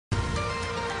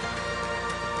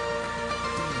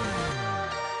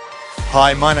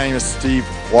Hi, my name is Steve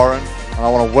Warren, and I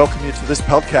want to welcome you to this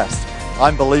podcast.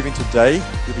 I'm believing today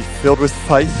you'll be filled with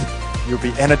faith, you'll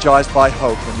be energized by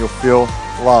hope, and you'll feel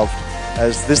loved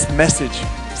as this message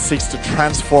seeks to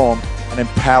transform and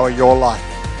empower your life.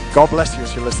 God bless you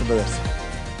as you listen to this.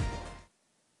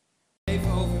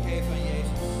 Even overgeven aan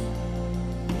Jezus.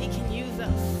 He can use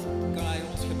us. Kan Hij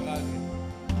ons gebruiken.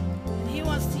 And He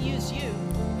wants to use you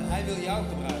En Hij wil jou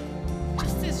gebruiken.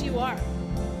 just as you are.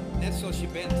 Net zoals je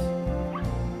bent.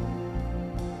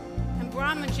 And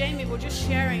Bram and Jamie were just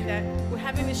sharing that we're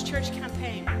having this church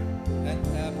campaign.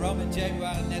 En Bram en Jamie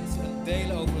waren net aan het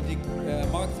delen over die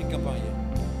marketingcampagne.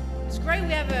 It's great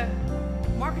we have a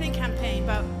marketing campaign,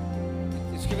 but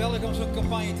Het is geweldig om zo'n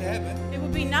campagne te hebben. it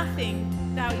would be nothing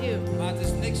without you. Maar het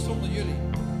is niks zonder jullie.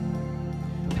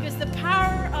 Because the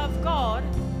power of God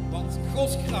Want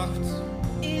Gods kracht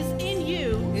is in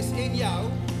you, is in jou.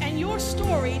 and your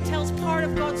story tells part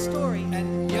of God's story.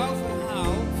 En jouw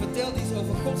verhaal vertelt iets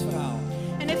over Gods verhaal.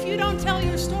 And if you don't tell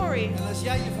your story, En als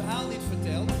jij je verhaal niet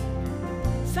vertelt,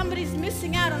 somebody's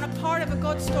missing out on a part of a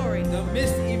God story. dan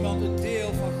mist iemand een deel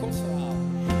van Gods verhaal.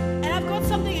 And I've got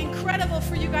something incredible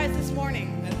for you guys this morning.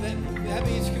 En we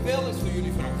hebben iets geweldigs voor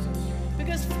jullie vanochtend.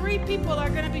 Because 3 people are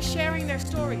going to be sharing their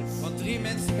stories. Want 3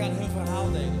 mensen gaan hun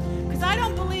verhaal delen. Because I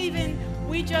don't believe in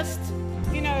we just,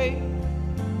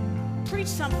 preach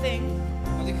something.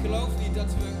 Want ik geloof niet dat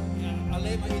we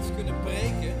alleen maar iets kunnen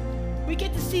preken, We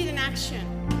get to see it in action.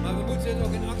 maar we moeten het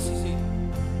ook in actie zien.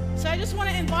 So I just want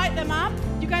to invite them up.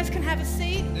 You guys can have a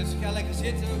seat. Dus ga lekker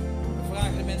zitten, we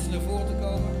vragen de mensen naar voren te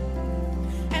komen.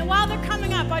 And while they're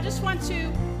coming up, I just want to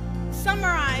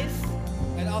summarize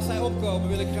En als zij opkomen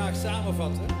wil ik graag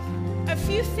samenvatten a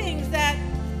few things that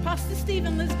Pastor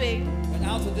Stephen Lisby een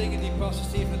aantal dingen die Pastor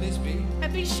Stephen Lisby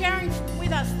have been sharing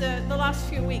with us the last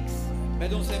few weeks.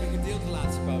 met ons hebben gedeeld de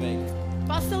laatste paar weken.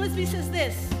 Pastor Lisby says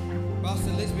this: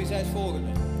 Pastor Lisby zei het volgende.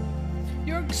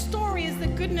 your story is the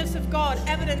goodness of God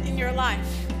evident in your life.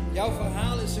 Jouw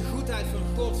verhaal is de goedheid van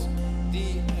God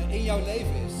die in jouw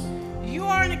leven is. You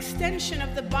are an extension of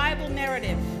the Bible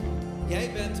narrative. Jij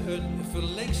bent een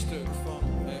verlengstuk van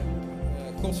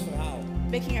Gods verhaal.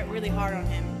 Making it really hard on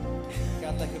him. Ik ga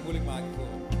het lekker moeilijk maken voor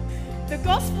hem. The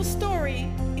gospel story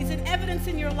is an evidence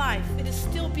in your life. It is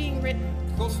still being written.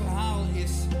 Gods verhaal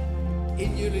is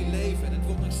in jullie leven en het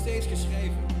wordt nog steeds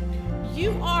geschreven.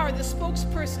 You are the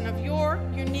spokesperson of your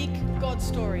unique God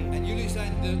story. En jullie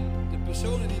zijn de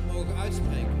personen die het mogen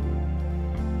uitspreken.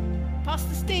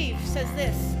 Pastor Steve says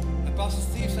this. En Pastor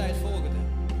Steve zei het volgende.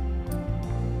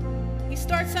 He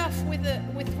starts off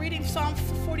with reading Psalm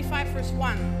 45 verse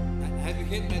 1. Hij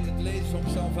begint met het lezen van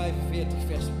Psalm 45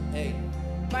 vers 1.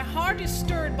 My heart is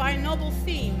stirred by a noble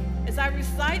theme as I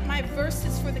recite my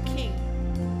verses for the king.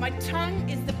 My tongue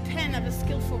is the pen of a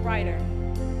skillful writer.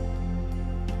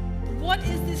 What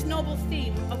is this noble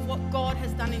theme of what God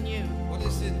has done in you? Wat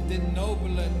is dit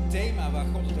nobele thema waar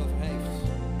God het over heeft?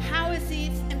 How has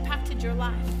it impacted your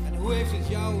life? En hoe heeft het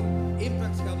jouw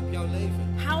impact gehad op jouw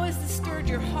leven? How has it stirred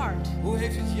your heart? Hoe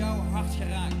heeft het jouw hart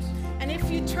geraakt? And if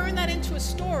you turn that into a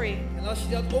story, En als je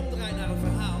dat omdraait naar een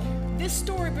verhaal, this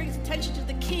story brings attention to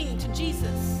the king, to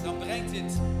Jesus. dan brengt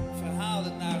dit verhaal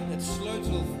het naar het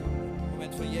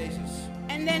sleutelmoment van Jezus.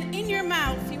 And then in your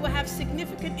mouth, you will have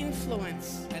significant influence.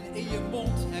 En in je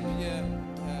mond heb je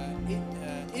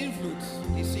invloed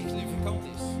die significant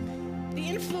is. The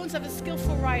influence of a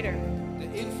skillful writer.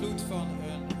 De invloed van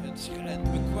een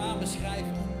bekwame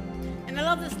schrijver. And I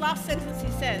love this last sentence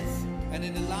he says. En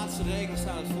in de laatste regel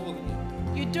staat het volgende.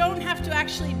 You don't have to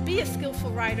actually be a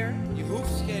skillful writer. Je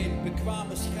hoeft geen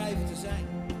bekwame schrijver te zijn.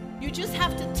 You just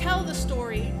have to tell the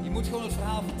story. Je moet gewoon het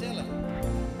verhaal vertellen.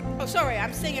 Oh, sorry,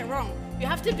 I'm saying it wrong. You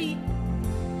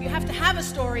have to have a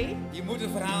story Je moet een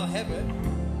verhaal hebben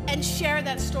and share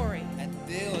that story. en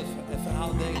deel het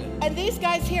verhaal delen. And these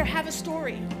guys here have a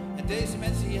story. En deze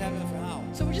mensen hier hebben een verhaal.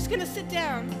 So we're just going to sit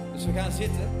down Dus we gaan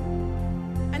zitten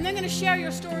and they're going to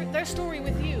share their story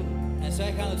with you. en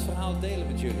zij gaan het verhaal delen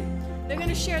met jullie. They're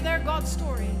going to share their God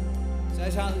story.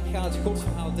 Zij gaan het Gods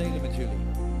verhaal delen met jullie.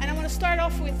 And I want to start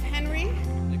off with Henry.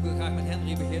 En ik wil graag met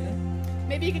Henry beginnen.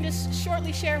 Maybe you can just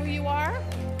shortly share who you are.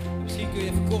 Misschien kun je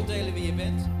even kort delen wie je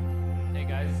bent. Hey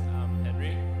guys, I'm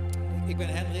Henry. Ik ben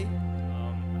Henry I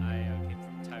came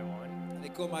from Taiwan. en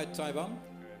ik kom uit Taiwan.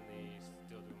 Currently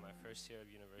still doing my first year of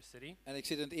university. En ik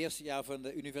zit in het eerste jaar van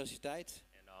de universiteit.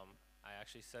 And I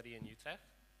actually study in Utrecht.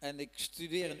 En ik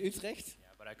studeer in Utrecht.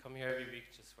 Yeah, but I come here every week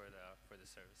just for the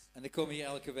service. En ik kom hier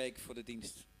elke week voor de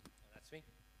dienst. And that's me.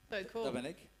 Very cool. Dat ben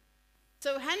ik.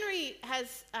 So Henry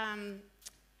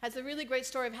has a really great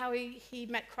story of how he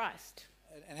met Christ.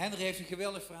 En Henry heeft een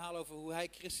geweldig verhaal over hoe hij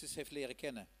Christus heeft leren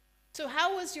kennen. So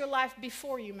how was your life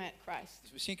before you met Christ?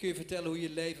 Dus misschien kun je vertellen hoe je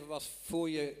leven was voor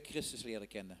je Christus leerde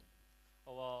kennen.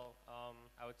 Oh, well,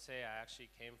 I would say I actually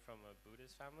came from a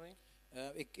Buddhist family.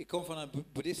 Ik kom van een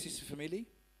boeddhistische familie.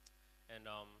 And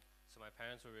so my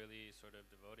parents were really sort of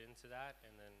devoted into that,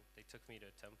 and then they took me to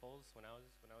temples when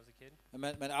I was a kid. En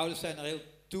mijn ouders zijn er heel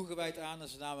toegewijd aan en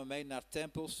ze namen me mee naar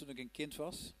tempels toen ik een kind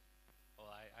was. Well,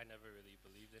 I never really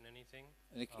believed in anything.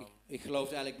 En ik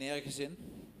geloofde eigenlijk nergens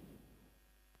in.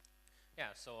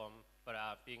 Yeah, so but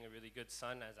being a really good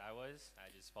son as I was,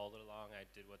 I just followed along. I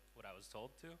did what I was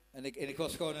told to. En ik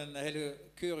was gewoon een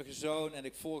hele keurige zoon en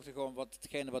ik volgde gewoon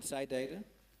hetgene wat zij deden.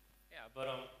 Yeah, but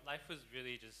life was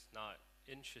really just not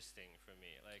interesting for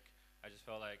me. Like I just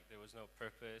felt like there was no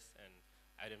purpose, and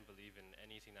I didn't believe in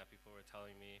anything that people were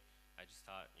telling me. I just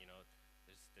thought,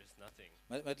 there's nothing.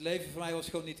 Maar het leven voor mij was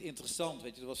gewoon niet interessant,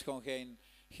 weet je. Er was gewoon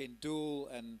geen doel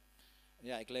en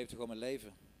ja, ik leefde gewoon mijn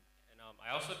leven. And I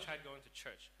also tried going to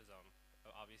church because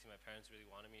obviously my parents really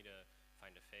wanted me to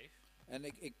find a faith. En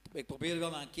ik probeerde wel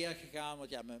naar een kerk gegaan, want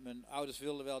ja, mijn ouders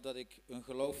wilden wel dat ik een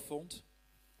geloof vond.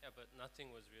 Yeah, but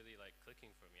nothing was really like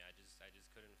clicking for me. I just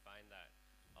couldn't find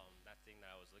that thing that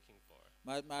I was looking for.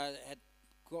 Maar het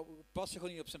paste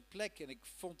gewoon niet op zijn plek en ik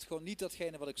vond gewoon niet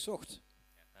datgene wat ik zocht.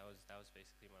 Yeah, that was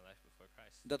basically my life before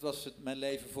Christ. Dat was mijn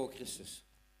leven voor Christus.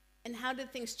 And how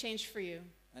did things change for you?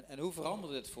 En hoe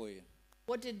veranderde het voor je?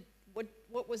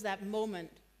 What was that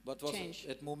moment? Wat was Change.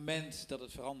 het moment dat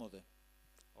het veranderde?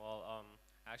 Well, I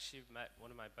actually met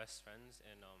one of my best friends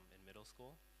in middle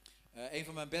school. Een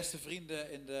van mijn beste vrienden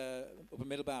op een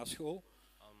middelbare school.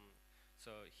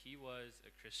 So he was a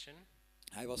Christian.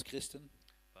 Hij was christen.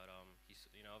 But he's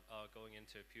going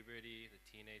into puberty, the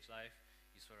teenage life,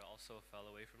 he sort of also fell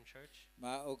away from church.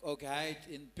 Maar ook hij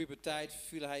in puberteit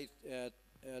viel hij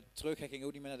terug. Hij ging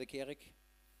ook niet meer naar de kerk.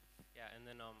 Yeah, and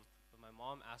then but my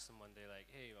mom asked him one day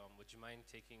like, hey, would you mind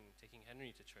taking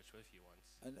Henry to church with you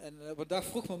once? En op een dag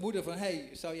vroeg mijn moeder van,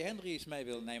 hey, zou je Henry eens mee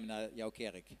willen nemen naar jouw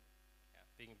kerk?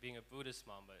 Yeah, being a Buddhist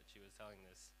mom, but she was telling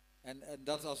this. En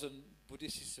dat als een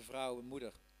boeddhistische vrouw, een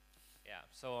moeder. Yeah,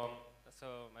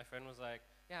 so my friend was like,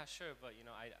 yeah, sure, but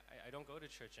I don't go to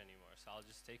church anymore, so I'll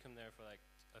just take him there for like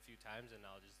a few times and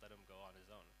I'll just let him go on his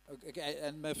own.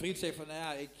 En mijn vriend zei van, nou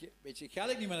ja, ik ga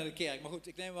eigenlijk niet meer naar de kerk, maar goed,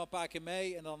 ik neem hem wel een paar keer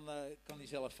mee en dan kan hij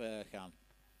zelf gaan.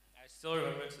 I still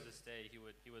remember to this day,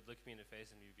 he would look me in the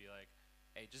face and he'd be like,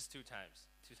 hey, just 2 times.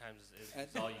 2 times is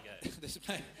all you get. Dus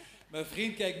mijn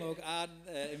vriend keek me ook aan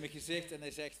in mijn gezicht en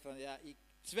hij zegt van, ja,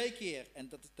 2 keer en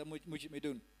daar moet je het mee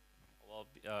doen.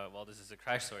 Well, this is a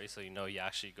Christ story, so you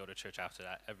actually go to church after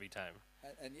that every time.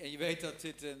 En je weet dat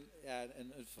dit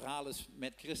een verhaal is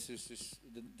met Christus, dus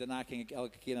daarna ging ik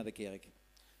elke keer naar de kerk.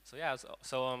 So yeah,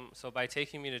 so by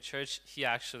taking me to church, he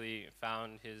actually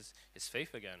found his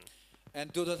faith again. En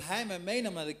doordat hij me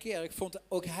meenam naar de kerk,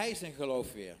 vond ook hij zijn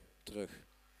geloof weer terug.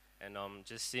 And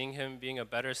just seeing him being a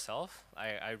better self,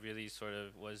 I really sort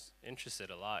of was interested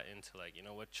a lot into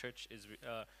what church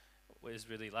is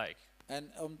really like.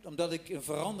 En omdat ik een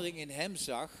verandering in hem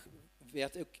zag,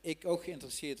 werd ik ook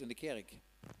geïnteresseerd in de kerk.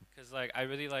 Because I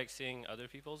really like seeing other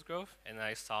people's growth, and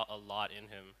I saw a lot in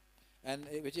him. En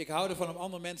weet je, ik hou ervan om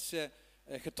andere mensen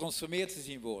getransformeerd te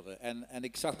zien worden. En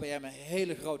ik zag bij hem een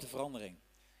hele grote verandering.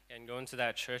 And going to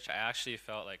that church, I actually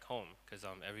felt like home, because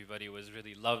everybody was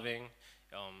really loving,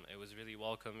 it was really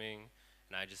welcoming,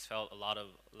 and I just felt a lot of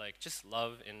just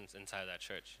love inside that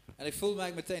church. En ik voelde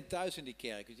mij meteen thuis in die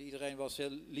kerk. Dus iedereen was heel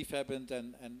liefhebbend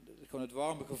en gewoon het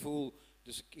warme gevoel.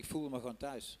 Dus ik voelde me gewoon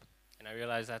thuis. And I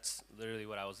realized that's literally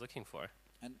what I was looking for.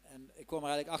 En ik kwam er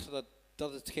eigenlijk achter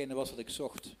dat hetgene was wat ik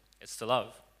zocht. It's the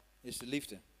love. Is de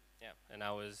liefde. Yeah, and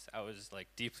I was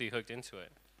deeply hooked into it.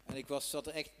 En ik zat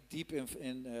er echt diep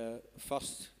in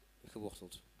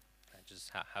vastgeworteld. I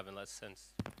just haven't let since.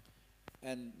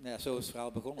 En ja, zo is het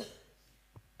verhaal begonnen.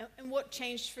 And what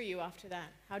changed for you after that?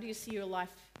 How do you see your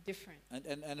life different?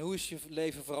 En hoe is je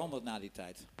leven veranderd na die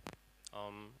tijd?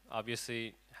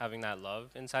 Obviously, having that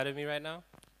love inside of me right now.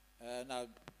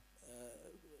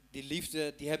 Die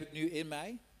liefde die heb ik nu in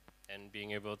mij. And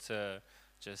being able to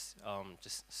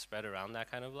just spread around that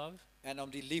kind of love. En om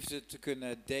die liefde te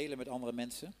kunnen delen met andere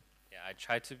mensen. Yeah, I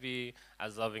tried to be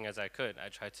as loving as I could. I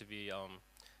tried to be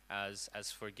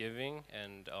as forgiving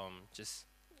and just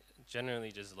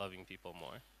generally just loving people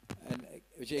more. En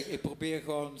weet je, ik probeer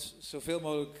gewoon zoveel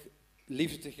mogelijk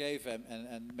liefde te geven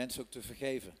en mensen ook te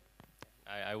vergeven.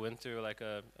 I went through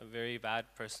a very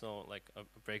bad personal a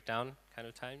breakdown kind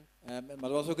of time. Maar er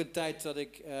was ook een tijd dat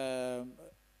ik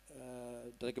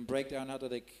een breakdown had,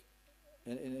 dat ik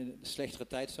in een slechtere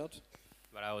tijd zat.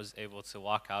 but I was able to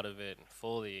walk out of it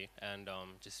fully and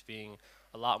just being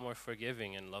a lot more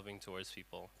forgiving and loving towards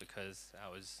people because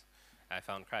I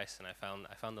found Christ and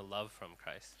I found the love from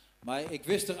Christ. Maar ik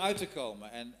wist eruit te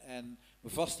komen en me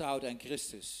vast te houden aan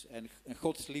Christus. En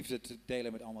Gods liefde te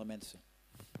delen met andere mensen.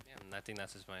 Yeah, and I think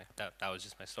that was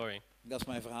just my story. Dat is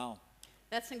mijn verhaal.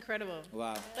 That's incredible.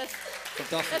 Wauw, Let's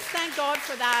fantastisch. thank God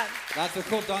for that. Laten we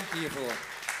God danken hiervoor.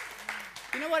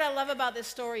 You know what I love about this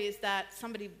story is that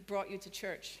somebody brought you to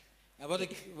church. En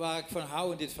waar ik van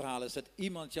hou in dit verhaal is dat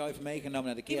iemand jou heeft meegenomen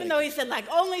naar de kerk. Even though he said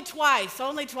like only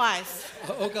twice.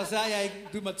 Ook al zei hij,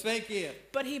 ik doe maar 2 keer.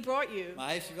 But he brought you. Maar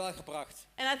hij heeft je wel gebracht.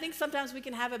 And I think sometimes we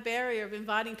can have a barrier of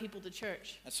inviting people to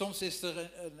church. En soms is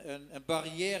er een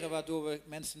barrière waardoor we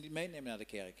mensen niet meenemen naar de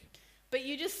kerk. But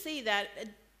you just see that it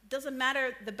doesn't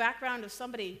matter the background of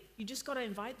somebody. You just got to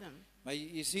invite them. Maar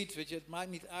je ziet, weet je, het maakt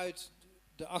niet uit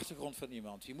de achtergrond van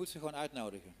iemand. Je moet ze gewoon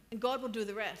uitnodigen. And God will do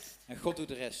the rest. En God doet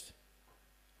de rest.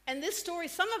 And this story,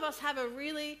 some of us have a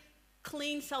really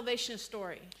clean salvation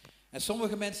story. En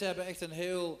sommige mensen hebben echt een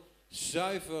heel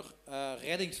zuiver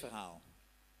reddingsverhaal.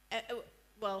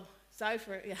 Well,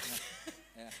 zuiver, yeah.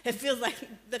 Yeah. It feels like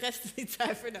the rest is niet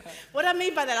zuiver. No. What I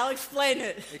mean by that, I'll explain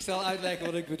it. Ik zal uitleggen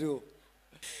wat ik bedoel.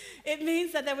 It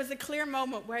means that there was a clear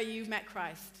moment where you met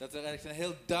Christ. Dat er echt een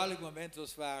heel duidelijk moment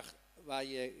was waar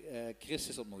je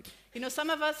Christus ontmoet. You know,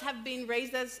 some of us have been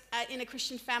raised in a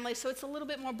Christian family, so it's a little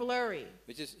bit more blurry.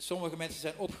 Weet je, sommige mensen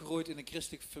zijn opgegroeid in een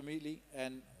christelijke familie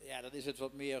en ja, dan is het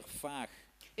wat meer vaag.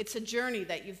 It's a journey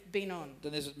that you've been on.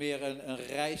 Dan is het meer een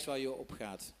reis waar je op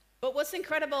gaat. But what's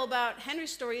incredible about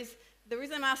Henry's story is the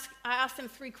reason I asked him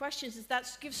 3 questions is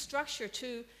that gives structure to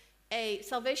a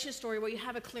salvation story where you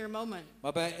have a clear moment.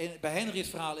 Maar bij Henry's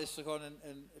verhaal is er gewoon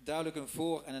duidelijk een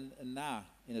voor en een na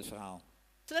in het verhaal.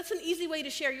 So that's an easy way to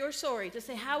share your story, to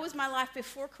say how was my life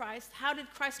before Christ, how did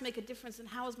Christ make a difference, and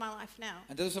how is my life now?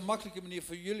 En dat is een makkelijke manier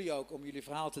voor jullie ook om jullie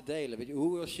verhaal te delen. Weet je,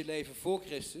 hoe was je leven voor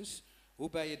Christus? Hoe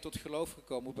ben je tot geloof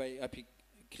gekomen? Heb je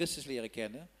Christus leren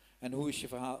kennen? En hoe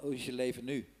is je leven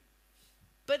nu?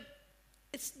 But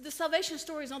the salvation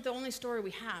story is not the only story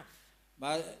we have.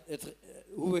 Maar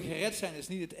hoe we gered zijn is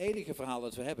niet het enige verhaal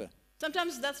dat we hebben.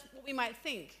 Sometimes that's what we might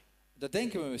think. Dat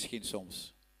denken we misschien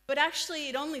soms. But actually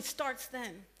it only starts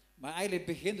then. Maar eigenlijk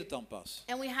begint het dan pas.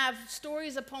 And we have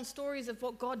stories upon stories of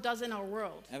what God does in our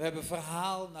world. En we hebben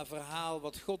verhaal na verhaal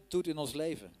wat God doet in ons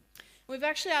leven. We've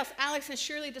actually asked Alex and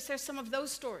Shirley to share some of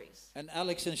those stories. En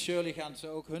Alex en Shirley gaan ze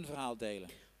ook hun verhaal delen.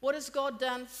 What has God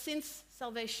done since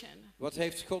salvation? Wat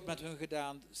heeft God met hun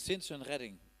gedaan sinds hun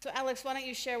redding? So Alex, why don't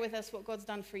you share with us what God's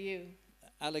done for you?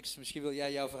 Alex, misschien wil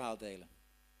jij jouw verhaal delen.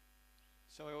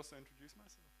 Shall I also introduce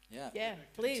myself? Ja. Yeah,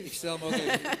 Ik please. stel me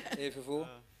ook even voor.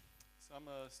 So I'm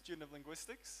a student of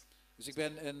linguistics. Dus ik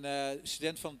ben een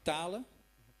student van talen.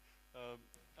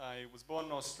 I was born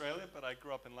in Australia, but I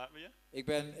grew up in Latvia. Ik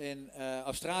ben in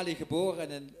Australië geboren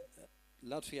en in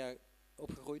Latvia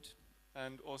opgegroeid.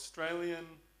 And Australian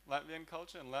Latvian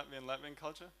culture and Latvian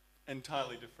culture,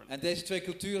 entirely different. En deze 2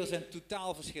 culturen zijn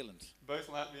totaal verschillend. Both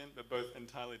Latvian, but both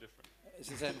entirely different.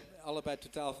 Ze zijn allebei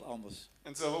totaal anders.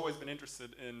 And so I've always been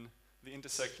interested in the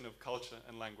intersection of culture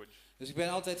and language. Dus ik ben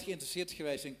altijd geïnteresseerd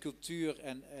geweest in cultuur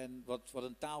en wat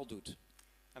een taal doet.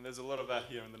 And there's a lot of that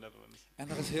here in the Netherlands. En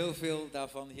er is heel veel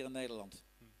daarvan hier in Nederland.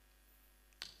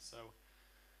 So,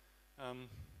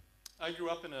 I grew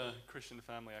up in a Christian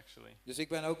family actually. Dus ik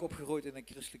ben ook opgegroeid in een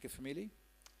christelijke familie.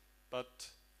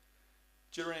 But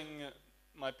during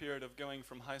my period of going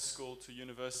from high school to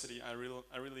university, I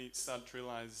really started to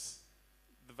realize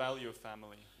the value of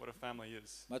family, what a family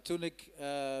is. Maar toen ik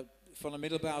van de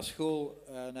middelbare school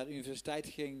naar de universiteit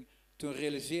ging, toen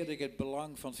realiseerde ik het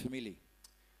belang van familie.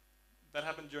 That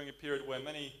happened during a period where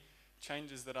many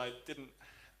changes that I didn't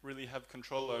really have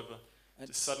control over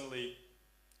just suddenly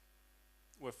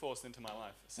were forced into my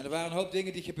life. En er waren een hoop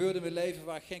dingen die gebeurden in mijn leven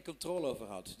waar ik geen controle over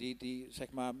had. Die zeg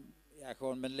maar, ja,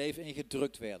 gewoon mijn leven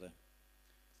ingedrukt werden.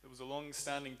 There was a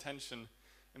long-standing tension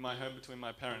in my home between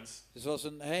my parents. Dus er was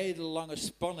een hele lange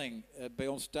spanning bij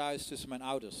ons thuis tussen mijn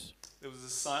ouders. There was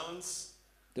a silence.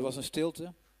 Er was een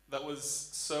stilte. That was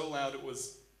so loud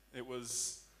it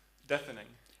was deafening.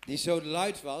 Die zo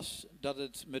luid was dat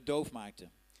het me doof maakte.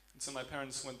 And so my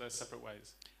parents went their separate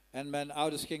ways. En mijn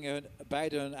ouders gingen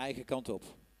beide hun eigen kant op.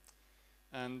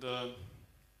 And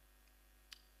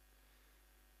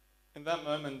in that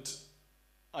moment,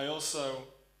 I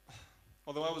also,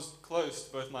 although I was close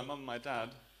to both my mum and my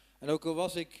dad, En ook al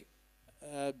was ik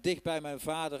dicht bij mijn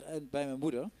vader en bij mijn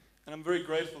moeder. and I'm very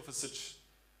grateful for such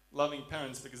loving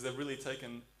parents because they've really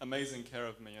taken amazing care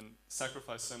of me and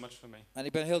sacrificed so much for me. En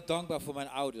ik ben heel dankbaar voor mijn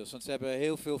ouders, want ze hebben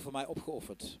heel veel voor mij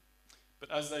opgeofferd. But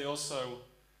as they also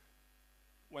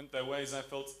went their ways, I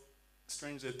felt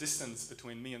strangely a distance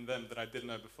between me and them that I didn't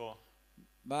know before.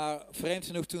 Maar vreemd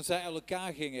genoeg, toen zij uit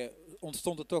elkaar gingen,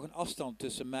 ontstond er toch een afstand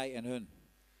tussen mij en hun.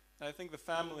 And I think the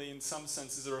family, in some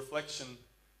sense, is a reflection.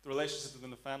 The relationships within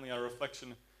the family are a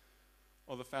reflection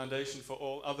or the foundation for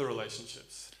all other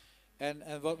relationships.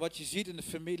 En wat je ziet in de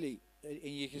familie,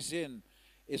 in je gezin,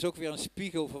 is ook weer een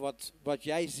spiegel voor wat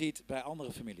jij ziet bij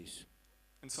andere families.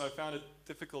 And so I found it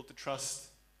difficult to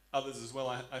trust others as well.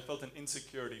 I felt an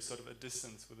insecurity, sort of a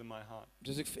distance within my heart.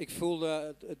 Dus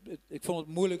ik vond het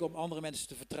moeilijk om andere mensen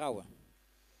te vertrouwen.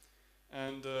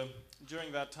 And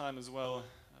during that time as well,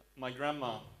 my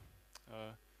grandma,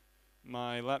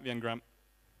 my Latvian grandma,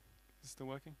 is it still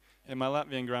working? Yeah, my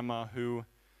Latvian grandma, who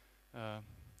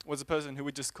was a person who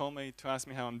would just call me to ask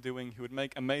me how I'm doing, who would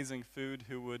make amazing food,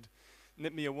 who would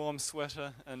knit me a warm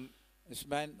sweater. And Dus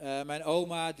mijn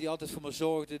oma, die altijd voor me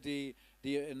zorgde, die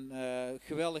een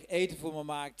geweldig eten voor me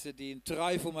maakte, die een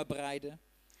trui voor me breidde.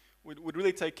 would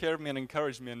really take care of me and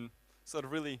encourage me and sort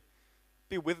of really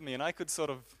be with me. And I could sort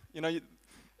of,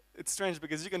 it's strange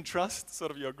because you can trust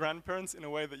sort of your grandparents in a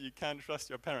way that you can't trust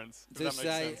your parents. If Dus that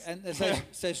makes sense.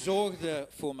 zij zorgde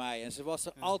voor mij en ze was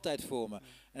er altijd voor me.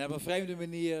 En op een vreemde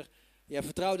manier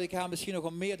vertrouwde ik haar misschien nog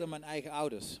wel meer dan mijn eigen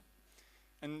ouders.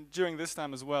 And during this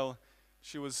time as well,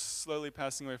 she was slowly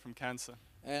passing away from cancer.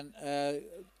 En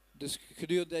dus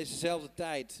gedurende dezezelfde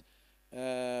tijd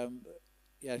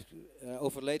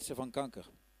overleed ze van kanker.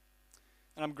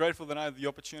 And I'm grateful that I had the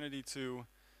opportunity to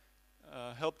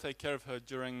help take care of her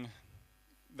during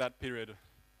that period.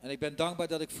 En ik ben dankbaar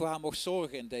dat ik voor haar mocht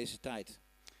zorgen in deze tijd.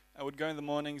 I would go in the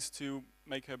mornings to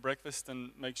make her breakfast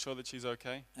and make sure that she's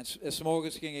okay. En 's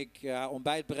morgens ging ik haar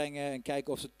ontbijt brengen en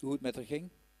kijken hoe het met haar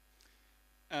ging.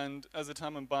 And as the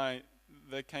time went by,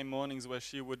 there came mornings where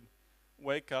she would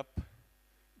wake up,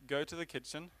 go to the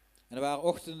kitchen, En er waren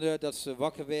ochtenden dat ze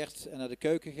wakker werd en naar de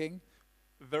keuken ging.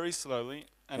 very slowly,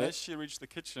 and as she reached the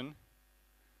kitchen,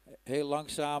 Heel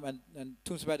langzaam. En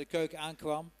toen ze bij de keuken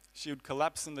aankwam, she would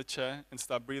collapse in the chair and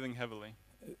start breathing heavily.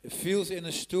 viel ze in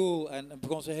een stoel en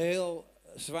begon ze heel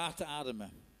zwaar te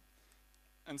ademen.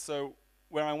 And so,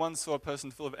 where I once saw a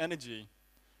person full of energy,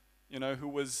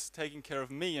 who was taking care of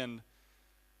me and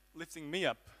lifting me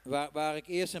up, Waar ik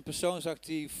eerst een persoon zag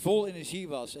die vol energie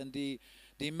was en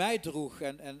die mij droeg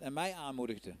en mij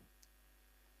aanmoedigde.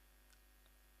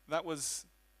 that was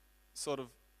sort of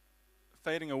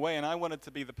fading away, and I wanted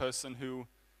to be the person who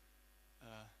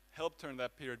helped her in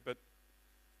that period, but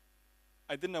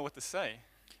I didn't know what to say.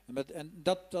 En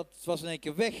dat was in één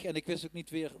keer weg en ik wist ook niet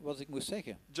weer wat ik moest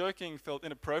zeggen. Joking felt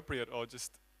inappropriate, or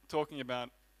just talking about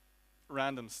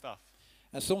random stuff.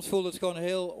 En soms voelde het gewoon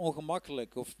heel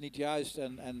ongemakkelijk of niet juist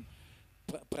en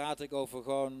praat ik over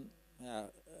gewoon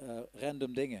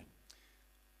random dingen.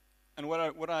 And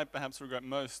what I perhaps regret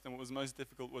most, and what was most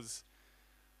difficult, was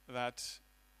that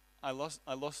I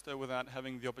lost her without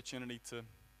having the opportunity to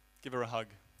give her a hug.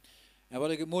 En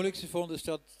wat ik het moeilijkste vond is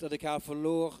dat ik haar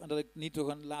verloor en dat ik niet nog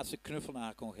een laatste knuffel aan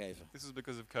haar kon geven. This was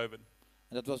because of COVID.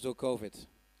 En dat was door COVID.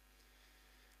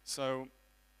 So,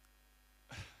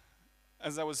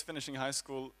 as I was finishing high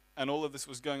school and all of this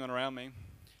was going on around me,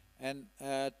 En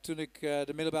toen ik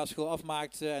de middelbare school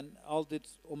afmaakte en al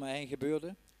dit om me heen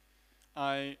gebeurde,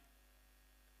 I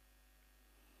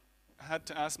had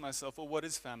to ask myself, well, what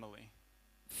is family?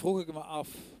 vroeg ik me af,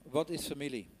 wat is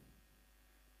familie?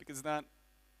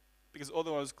 Because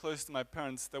although I was close to my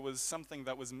parents, there was something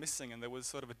that was missing, and there was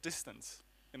sort of a distance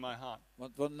in my heart.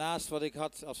 Want naast wat ik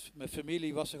had als mijn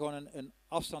familie was er gewoon een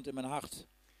afstand in mijn hart.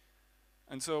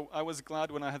 And so I was glad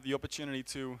when I had the opportunity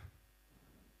to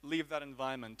leave that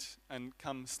environment and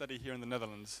come study here in the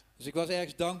Netherlands. Dus ik was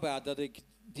ergens dankbaar dat ik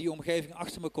die omgeving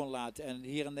achter me kon laten en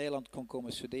hier in Nederland kon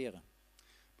komen studeren.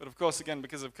 But of course, again,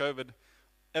 because of COVID,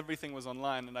 everything was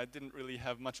online, and I didn't really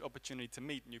have much opportunity to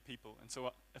meet new people. And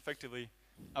so effectively,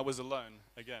 I was alone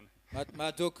again.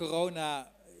 Maar door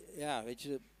corona,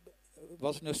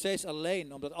 was ik nog steeds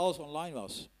alleen, omdat alles online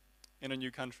was. In a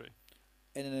new country.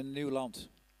 En in een nieuw land.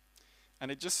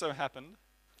 And it just so happened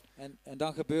En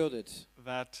dan gebeurde het.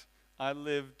 that I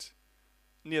lived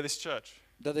near this church.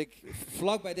 Dat ik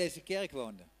vlak bij deze kerk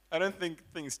woonde. I don't think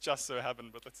things just so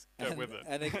happened, but let's go with it.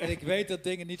 En ik weet dat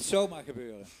dingen niet zomaar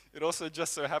gebeuren. It also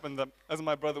just so happened that as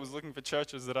my brother was looking for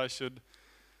churches that I should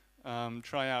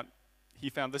try out, he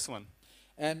found this one.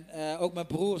 En ook mijn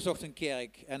broer zocht een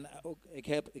kerk. En ook ik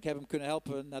heb hem kunnen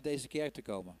helpen naar deze kerk te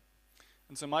komen.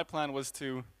 And so my plan was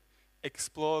to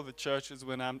explore the churches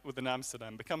within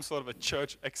Amsterdam, become sort of a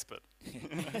church expert.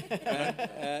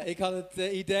 Ik had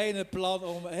het idee en het plan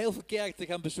om heel veel kerken te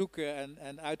gaan bezoeken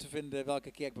en uit te vinden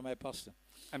welke kerk bij mij paste.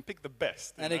 And pick the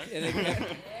best. En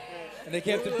En ik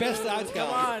heb de beste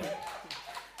uitgehaald.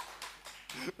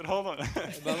 But hold on.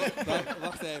 Maar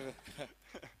wacht even.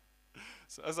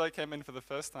 So as I came in for the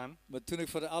first time, Maar toen ik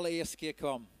voor de allereerste keer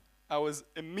kwam, I was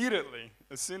immediately,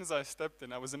 as soon as I stepped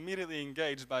in, I was immediately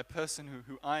engaged by a person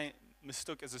who I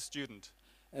mistook as a student.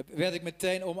 werd ik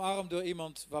meteen omarmd door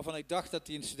iemand waarvan ik dacht dat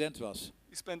hij een student was.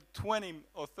 He spent 20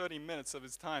 or 30 minutes of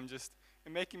his time just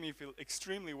in making me feel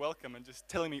extremely welcome and just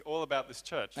telling me all about this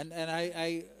church. En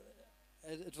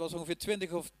het was ongeveer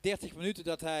 20 of 30 minuten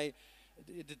dat hij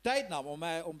de tijd nam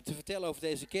om te vertellen over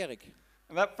deze kerk.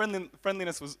 And that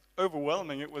friendliness was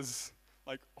overwhelming. It was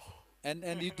like, oh.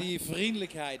 En die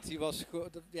vriendelijkheid, die was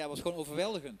gewoon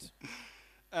overweldigend.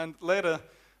 And later,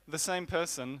 the same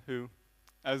person who,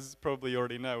 as probably you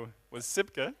already know, was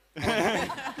Sipke.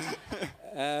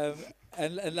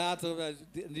 En later,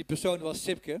 die persoon was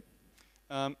Sipke.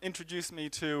 Introduced me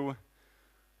to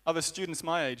other students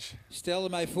my age. Stelde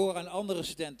mij voor aan andere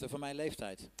studenten van mijn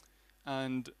leeftijd.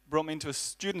 And brought me into a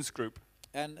students group.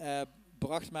 En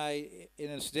bracht mij in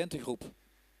een studentengroep.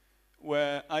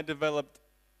 Where I developed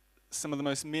some of the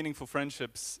most meaningful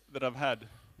friendships that I've had.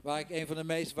 Waar ik een van de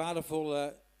meest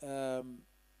waardevolle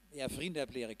vrienden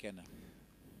heb leren kennen.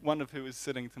 One of who is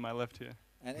sitting to my left here.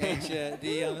 En eentje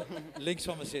die links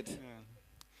van me zit. Yeah.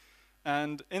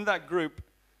 And in that group,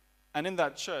 and in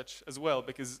that church as well,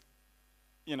 because,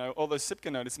 you know, although Sipke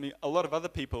noticed me, a lot of other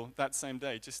people that same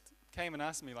day just came and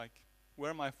asked me, like,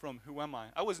 where am I from? Who am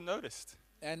I? I was noticed.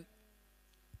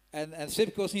 En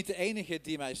Sipke was niet de enige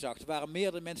die mij zag. Er waren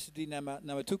meerdere mensen die naar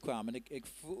me toe kwamen. En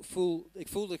ik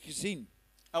voelde gezien.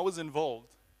 I was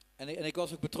involved. En ik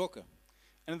was ook betrokken.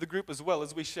 And in the group as well,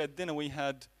 as we shared dinner,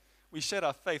 we shared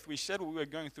our faith. We shared what we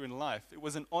were going through in life. It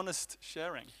was an honest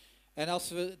sharing. En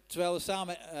terwijl we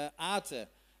samen aten,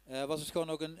 was het gewoon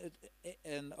ook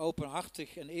een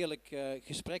openhartig en eerlijk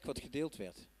gesprek wat gedeeld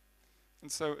werd.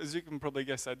 And so, as you can probably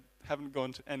guess, I haven't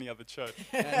gone to any other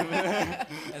church.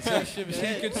 En zoals je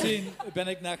misschien kunt zien, ben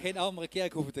ik naar geen andere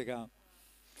kerk hoeven te gaan.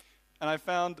 And I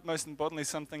found, most importantly,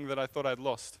 something that I thought I'd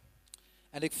lost.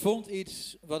 En ik vond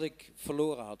iets wat ik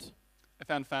verloren had. I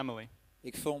found family.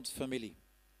 Ik vond familie.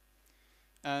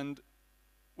 And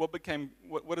what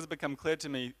has become clear to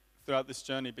me throughout this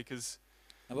journey, because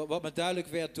wat me duidelijk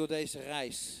werd door deze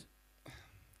reis.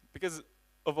 Because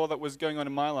of all that was going on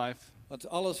in my life. Want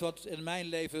alles wat in mijn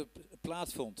leven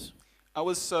plaatsvond. I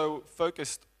was so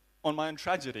focused on my own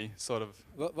tragedy, sort of.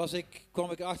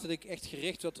 Kwam ik erachter dat ik echt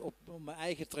gericht werd op mijn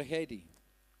eigen tragedie.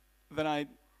 That I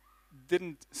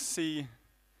didn't see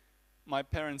my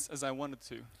parents as I wanted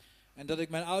to. En dat ik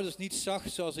mijn ouders niet zag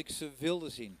zoals ik ze wilde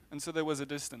zien. And so there was a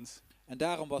distance. En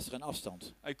daarom was er een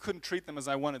afstand. I couldn't treat them as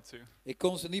I wanted to. Ik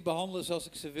kon ze niet behandelen zoals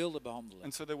ik ze wilde behandelen.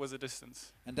 And so there was a distance.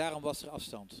 En daarom was er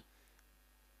afstand.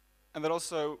 And that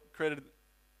also created,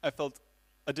 I felt,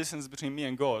 a distance between me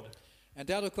and God. En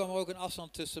daardoor kwam er ook een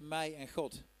afstand tussen mij en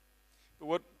God.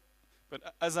 But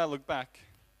as I look back,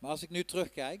 maar als ik nu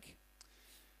terugkijk,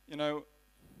 you know,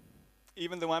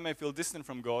 even though I may feel distant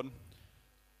from God,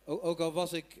 ook al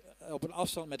was ik op een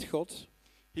afstand met God,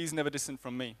 He's never distant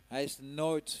from me. Hij is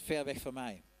nooit ver weg van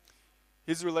mij.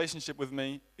 His relationship with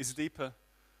me is deeper.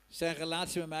 Zijn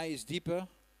relatie met mij is dieper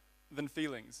than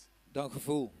feelings. Dan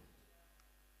gevoel.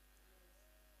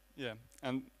 Yeah,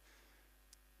 and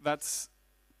that's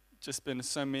just been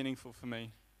so meaningful for me.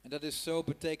 En dat is zo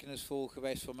betekenisvol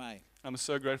geweest voor mij. I'm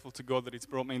so grateful to God that He's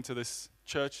brought me into this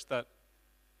church that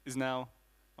is now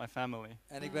my family.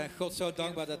 En ik ben God zo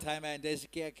dankbaar dat Hij mij in deze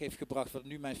kerk heeft gebracht, wat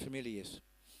nu mijn familie is.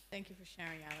 Thank you for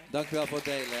sharing, Alex. Dank u wel voor het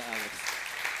delen, Alex.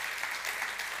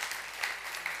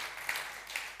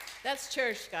 That's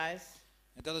church, guys.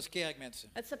 En dat is kerk, mensen.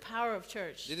 That's the power of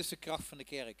church. Dit is de kracht van de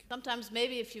kerk. Sometimes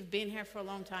maybe if you've been here for a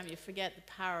long time, you forget the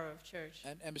power of church.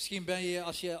 En misschien ben je,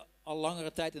 als je al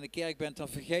langere tijd in de kerk bent, dan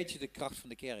vergeet je de kracht van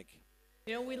de kerk.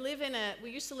 You know,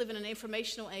 we used to live in an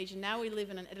informational age, and now we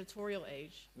live in an editorial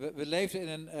age. We leefden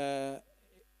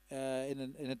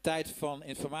in een tijd van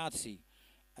informatie.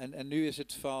 En nu is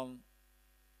het van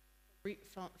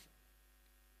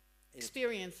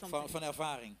experience something. Van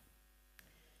ervaring.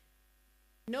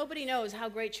 Nobody knows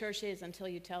how great church is until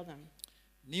you tell them.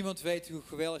 Niemand weet hoe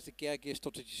geweldig de kerk is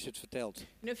totdat je het vertelt. You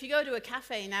know, if you go to a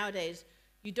cafe nowadays,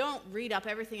 you don't read up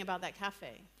everything about that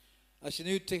cafe. Als je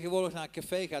nu tegenwoordig naar een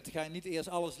café gaat, dan ga je niet eerst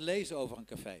alles lezen over een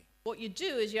café. What you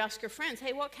do is you ask your friends,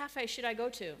 hey, what cafe should I go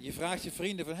to? Je vraagt je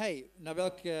vrienden van, hey, naar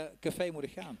welk café moet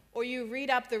ik gaan? Or you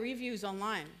read up the reviews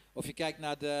online. Of je kijkt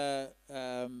naar de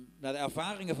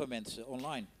ervaringen van mensen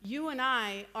online. You and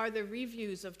I are the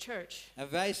reviews of church. En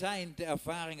wij zijn de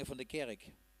ervaringen van de kerk.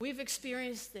 We've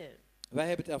experienced it. Wij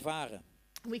hebben het ervaren.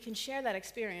 We can share that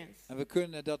experience En we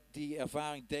kunnen die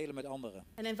ervaring delen met anderen.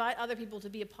 and invite other people to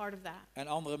be a part of that. En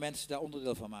andere mensen daar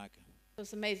onderdeel van maken.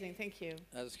 That's amazing. Thank you.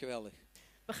 Dat is geweldig.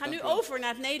 We gaan nu Dank u wel. over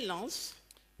naar het Nederlands.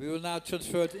 We will now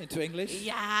transfer it into English.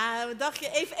 Ja, wat dacht je?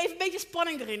 Even een beetje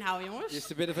spanning erin houden, jongens.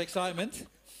 Just a bit of excitement.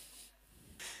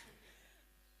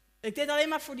 Ik deed alleen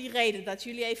maar voor die reden, dat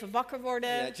jullie even wakker worden.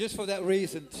 Yeah, just for that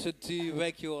reason, to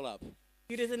wake you all up.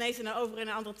 Jullie het ineens over in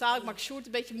een andere taal. Ik maak Sjoerd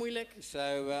een beetje moeilijk. So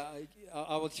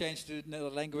I will change to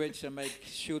another language and make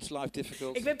Sjoerd's life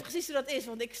difficult. Ik weet precies hoe dat is,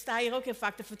 want ik sta hier ook heel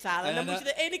vaak te vertalen. En dan En,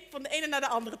 moet je van de ene naar de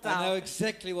andere I know taal.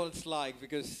 exactly what it's like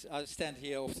because I stand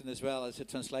here often as well as a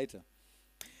translator.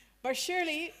 Maar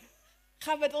Shirley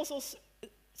gaat met ons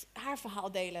haar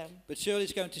verhaal delen. But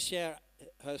Shirley's going to share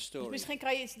her Dus story. misschien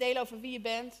kan je iets delen over wie je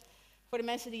bent, voor de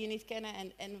mensen die je niet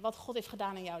kennen en wat God heeft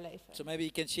gedaan in jouw leven. So maybe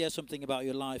you can share something about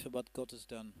your life and what God has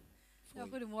done. For Nou, you.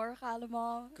 goedemorgen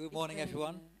allemaal. Good morning, Ik ben,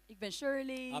 everyone. ik ben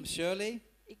Shirley. I'm Shirley.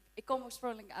 Ik kom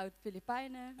oorspronkelijk uit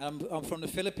Filipijnen. I'm from the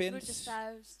Groetjes Philippines.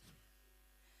 thuis.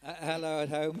 Hello at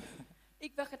home.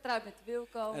 Ik ben getrouwd met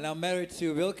Wilco. And I'm married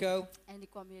to Wilco. En ik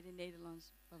kwam hier in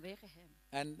Nederland vanwege hem.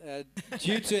 And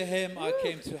due to him, I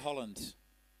came to Holland.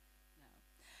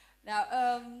 Nou,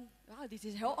 wauw, dit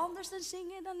is heel anders dan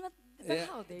zingen dan wat de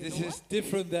verhaal deed. This hoor. is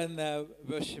different than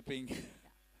worshipping.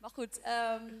 Maar goed,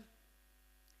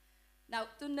 nou,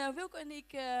 toen Wilco en ik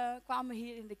kwamen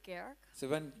hier in de kerk, So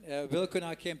when Wilco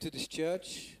and I came to this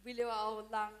church, willen we al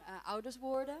lang ouders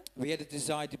worden. we had a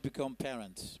desire to become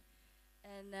parents.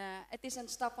 En het is een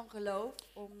stap van geloof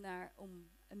om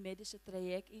een medische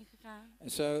traject ingegaan.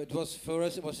 And so it was for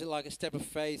us. It was like a step of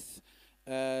faith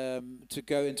to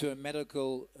go into a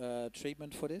medical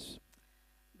treatment for this.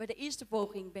 Bij de eerste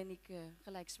poging ben ik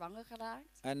gelijk zwanger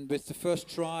geraakt. And with the first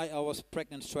try, I was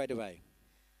pregnant straight away.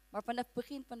 Maar vanaf het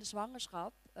begin van de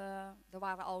zwangerschap, er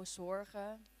waren al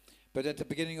zorgen. But at the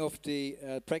beginning of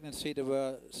the pregnancy, there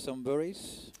were some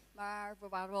worries. Maar we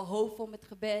waren wel hoopvol met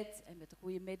gebed en met de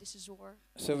goede medische zorg.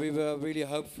 So we were really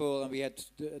hopeful, and we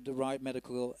had the right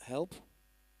medical help.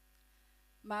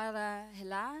 Maar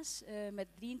helaas, met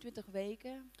 23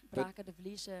 weken braken de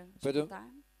vliezen but,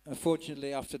 spontaan.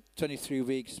 Unfortunately, after 23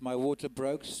 weeks, my water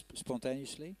broke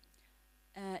spontaneously,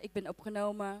 Ik ben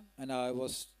opgenomen and I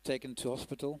was taken to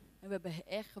hospital. en we hebben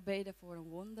echt gebeden voor een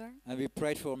wonder. And we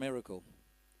prayed for a miracle.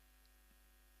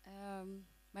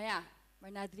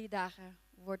 Maar na 3 dagen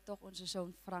wordt toch onze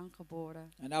zoon Frank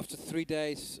geboren. And after 3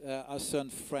 days, our son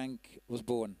Frank was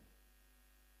born.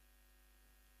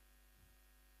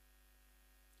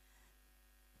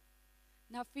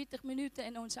 Na 40 minuten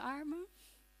in onze armen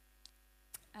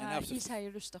after is hij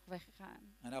rustig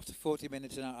weggegaan. And after 40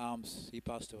 minutes in our arms, he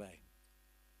passed away.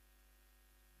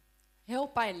 Heel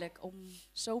pijnlijk om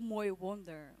zo'n mooi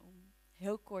wonder, om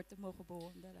heel kort te mogen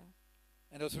bewonderen.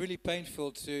 And it was really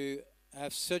painful to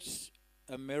have such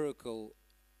a miracle,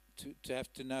 to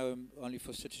have to know him only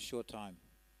for such a short time.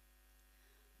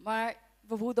 Maar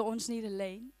we voelden ons niet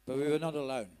alleen. But we were not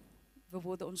alone. We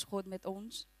voelden ons God met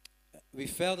ons. We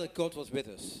felt that God was with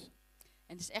us.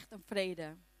 En het is echt een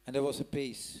vrede. And there was a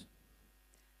peace.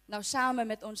 Nou, samen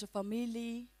met onze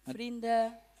familie,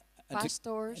 vrienden, And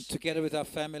pastors together with our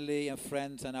family and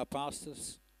friends and our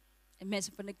pastors en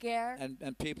mensen van de kerk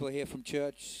and people here from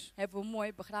church, hebben we een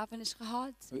mooie begrafenis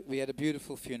gehad. we had a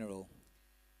beautiful funeral.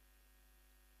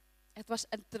 Het was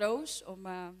een troost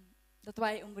dat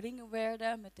wij omringen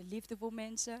werden met de liefde voor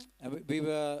mensen. And we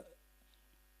were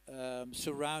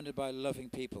surrounded by loving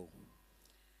people.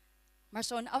 Maar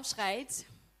zo'n afscheid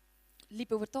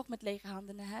liepen we toch met lege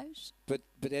handen naar huis.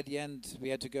 But at the end, we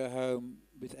had to go home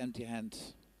with empty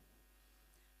hands.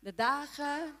 De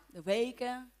dagen, de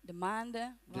weken, de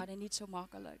maanden waren niet zo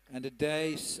makkelijk. And the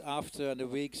days after and the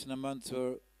weeks and the months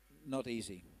were not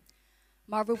easy.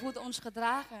 Maar we voelden ons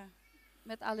gedragen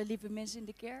met alle lieve mensen in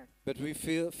de kerk. But we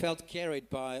felt carried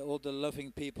by all the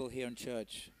loving people here in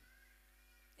church.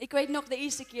 Ik weet nog de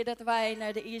eerste keer dat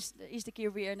wij de eerste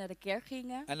keer weer naar de kerk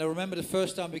gingen. And I remember the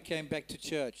first time we came back to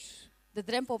church. De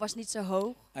drempel was niet zo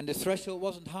hoog. And the threshold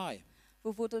wasn't high.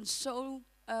 We voelden ons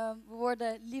we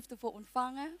worden liefdevol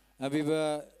ontvangen. And we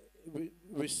were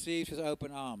received with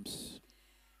open arms.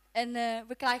 En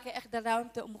we krijgen echt de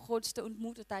ruimte om God te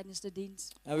ontmoeten tijdens de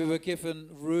dienst. And we were given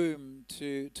room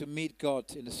to meet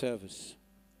God in the service.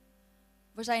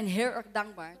 We zijn heel erg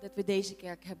dankbaar dat we deze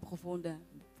kerk hebben gevonden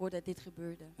voordat dit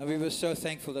gebeurde. And we were so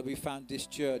thankful that we found this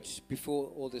church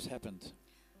before all this happened.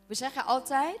 We zeggen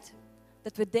altijd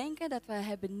dat we denken dat we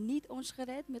hebben niet ons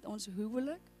gered met ons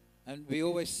huwelijk. And we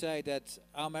always say that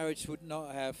our marriage would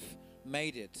not have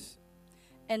made it.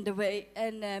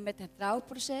 En met het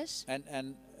trouwproces.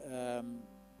 And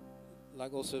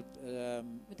like also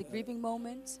Met de grieving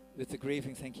moment. with the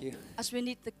grieving, thank you. Als we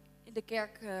niet in de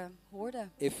kerk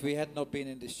hoorden. If we had not been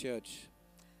in this church,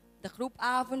 De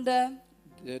groepavonden,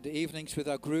 the evenings with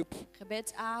our group,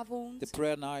 gebedsavond, the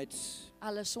prayer nights,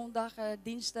 alle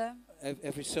zondagdiensten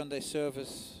every Sunday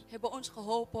service, hebben ons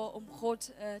geholpen om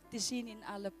God te zien in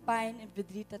alle pijn en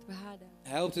verdriet dat we hadden.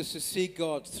 helped us to see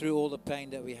God through all the pain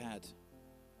that we had.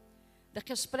 De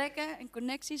gesprekken en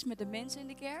connecties met de mensen in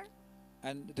de kerk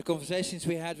And the conversations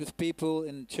we had with people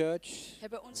in church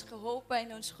hebben ons geholpen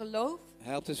in ons geloof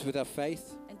helped us with our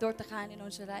faith en door te gaan in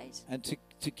onze reis. and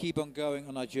to keep on going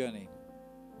on our journey.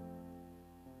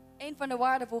 Een van de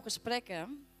waardevolle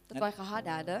gesprekken dat wij gehad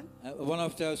hadden, One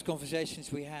of those conversations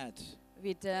we had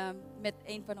met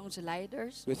een van onze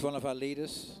leiders, with one of our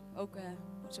leaders ook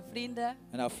onze vrienden,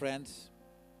 and our friends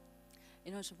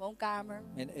in onze woonkamer,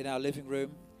 in our living room,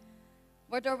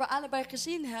 waardoor we allebei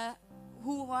gezien hebben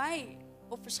hoe wij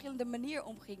op verschillende manieren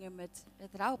omgingen met het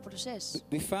rouwproces.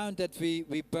 we found that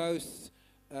we both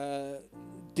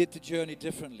did the journey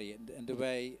differently and the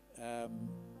way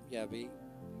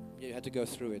we had to go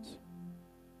through it.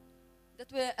 Dat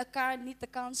we elkaar niet de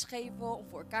kans geven om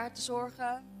voor elkaar te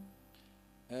zorgen.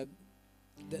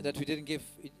 That we didn't give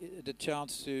the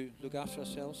chance to look after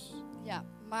ourselves. Ja,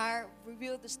 maar we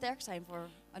wilden sterk zijn voor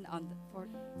een ander,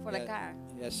 voor elkaar.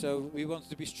 Yeah, so we wanted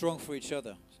to be strong for each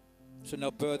other. So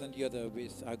not burden the other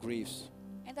with our griefs.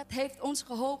 En dat heeft ons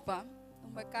geholpen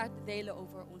om elkaar te delen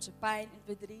over onze pijn en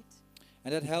verdriet.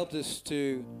 And that helped us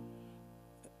to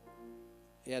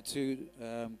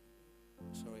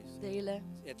Delen.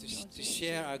 to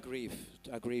share our grief,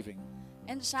 our grieving.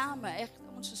 En samen echt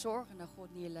onze zorgen naar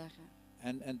God neerleggen.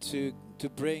 And to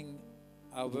bring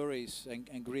our worries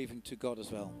and grieving to God as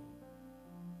well.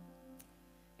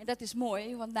 En dat is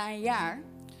mooi, want na een jaar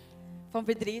van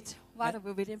verdriet waren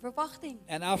we weer in verwachting.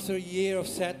 And after a year of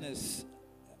sadness,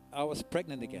 I was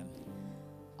pregnant again.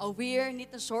 Alweer niet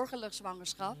een zorgelijk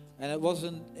zwangerschap. And it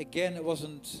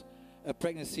wasn't a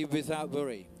pregnancy without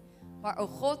worry. Maar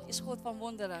God is God van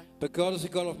wonderen. But God is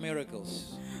a God of miracles.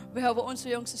 We hebben onze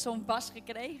jongste zoon Bas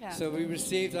gekregen. So we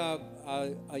received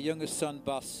our youngest son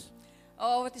Bas.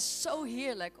 Oh, het is zo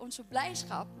heerlijk. Onze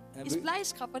blijdschap is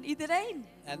blijdschap van iedereen.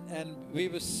 And we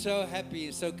were so happy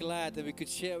and so glad that we could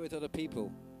share with other people.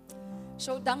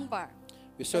 Zo dankbaar.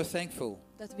 We're so thankful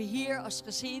Dat we hier als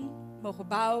gezin mogen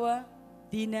bouwen,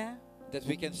 dienen. that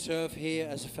we can serve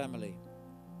here as a family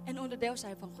En onderdeel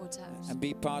zijn van Gods huis. and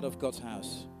be part of God's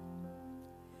house.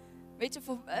 Weet je,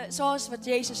 zoals wat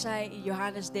Jezus zei in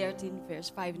Johannes 13, vers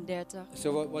 35.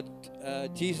 So what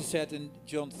Jesus said in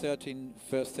John 13,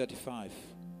 verse 35.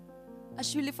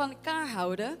 Als jullie van elkaar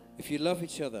houden, If you love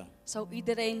each other, zou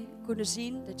iedereen kunnen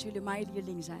zien dat jullie mijn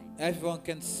leerling zijn. everyone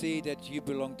can see that you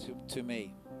belong to me.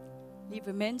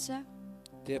 Lieve mensen,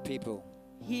 Dear people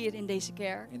hier in deze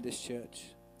kerk, in this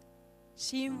church,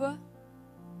 zien we,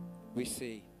 we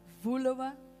see, voelen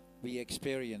we, we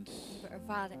experience, we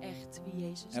ervaren echt wie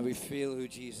Jezus and we is. feel who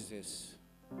Jesus is.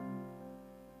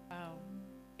 Wauw,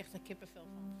 echt een kippenvel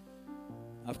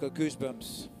van. I've got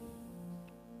goosebumps.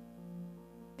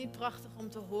 Niet prachtig om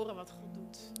te horen wat God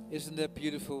doet. Isn't that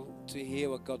beautiful to hear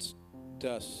what God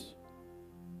does?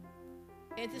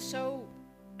 Het is zo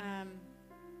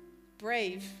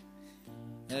brave.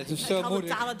 En het is Ik zo haal de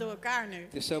moedig. talen door elkaar nu.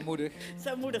 Het is zo moedig.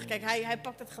 Zo moedig. Kijk, hij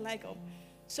pakt het gelijk op.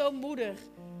 Zo moedig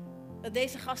dat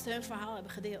deze gasten hun verhaal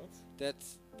hebben gedeeld.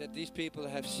 That these people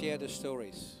have shared their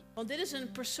stories. Want dit is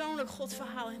een persoonlijk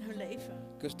Godverhaal in hun leven.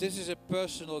 Because this is a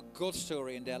personal God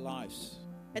story in their lives.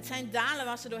 Het zijn dalen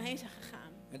waar ze doorheen zijn gegaan.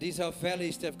 And these are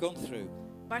valleys they've gone through.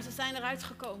 Waar ze zijn eruit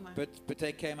gekomen. But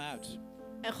they came out.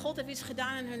 En God heeft iets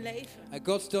gedaan in hun leven. And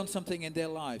God's done something in their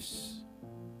lives.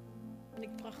 En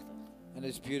ik prachtig. And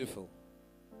it's beautiful.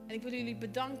 En ik wil jullie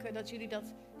bedanken dat jullie dat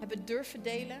hebben durven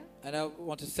delen. And I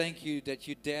want to thank you that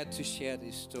you dared to share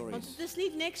these Want stories. het is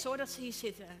niet niks hoor dat ze hier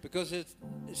zitten. Because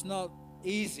it's not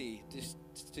easy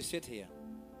to sit here.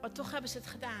 Maar toch hebben ze het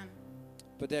gedaan.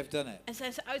 But they've done it. En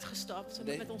zijn ze uitgestapt om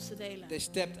het met ons te delen. They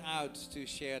stepped out to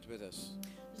share it with us.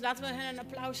 Dus laten we hen een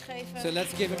applaus geven. So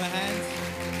let's give them a hand.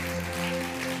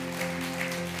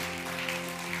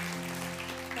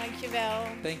 Dankjewel.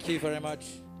 Thank you very much.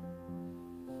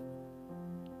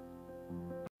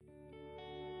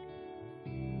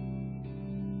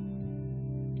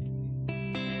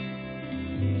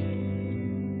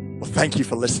 Well, thank you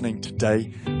for listening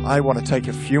today. I want to take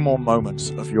a few more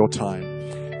moments of your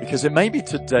time because it may be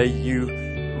today you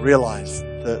realize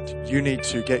that you need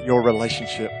to get your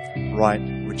relationship right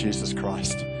with Jesus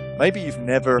Christ. Maybe you've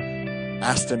never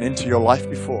asked Him into your life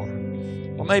before.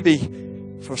 Or maybe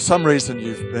for some reason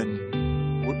you've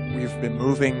been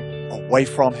moving away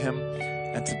from Him.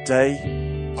 And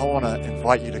today, I want to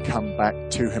invite you to come back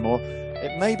to Him. Or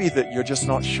it may be that you're just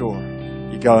not sure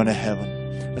you're going to heaven.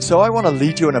 And so I want to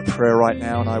lead you in a prayer right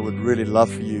now, and I would really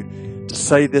love for you to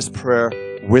say this prayer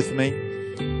with me.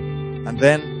 And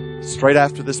then, straight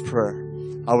after this prayer,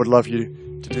 I would love you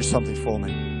to do something for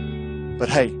me. But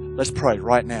hey, let's pray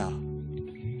right now.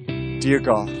 Dear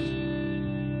God,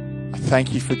 I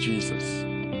thank you for Jesus.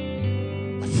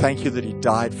 I thank you that He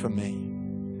died for me.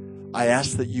 I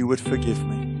ask that you would forgive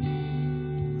me.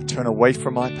 I turn away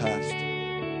from my past,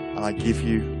 and I give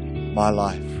you my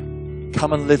life.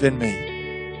 Come and live in me.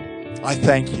 I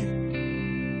thank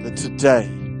you that today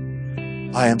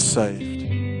I am saved.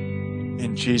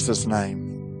 In Jesus'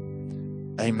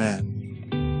 name,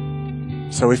 amen.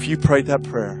 So if you prayed that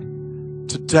prayer,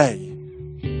 today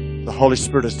the Holy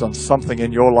Spirit has done something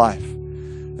in your life.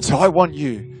 And so I want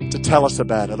you to tell us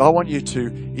about it. I want you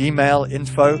to email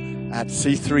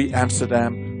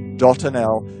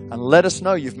info@c3amsterdam.nl and let us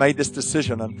know you've made this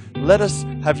decision, and let us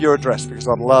have your address, because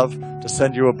I'd love to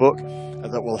send you a book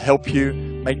that will help you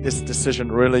make this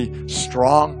decision really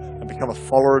strong and become a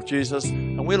follower of Jesus.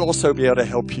 And we'll also be able to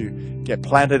help you get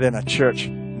planted in a church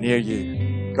near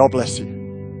you. God bless you.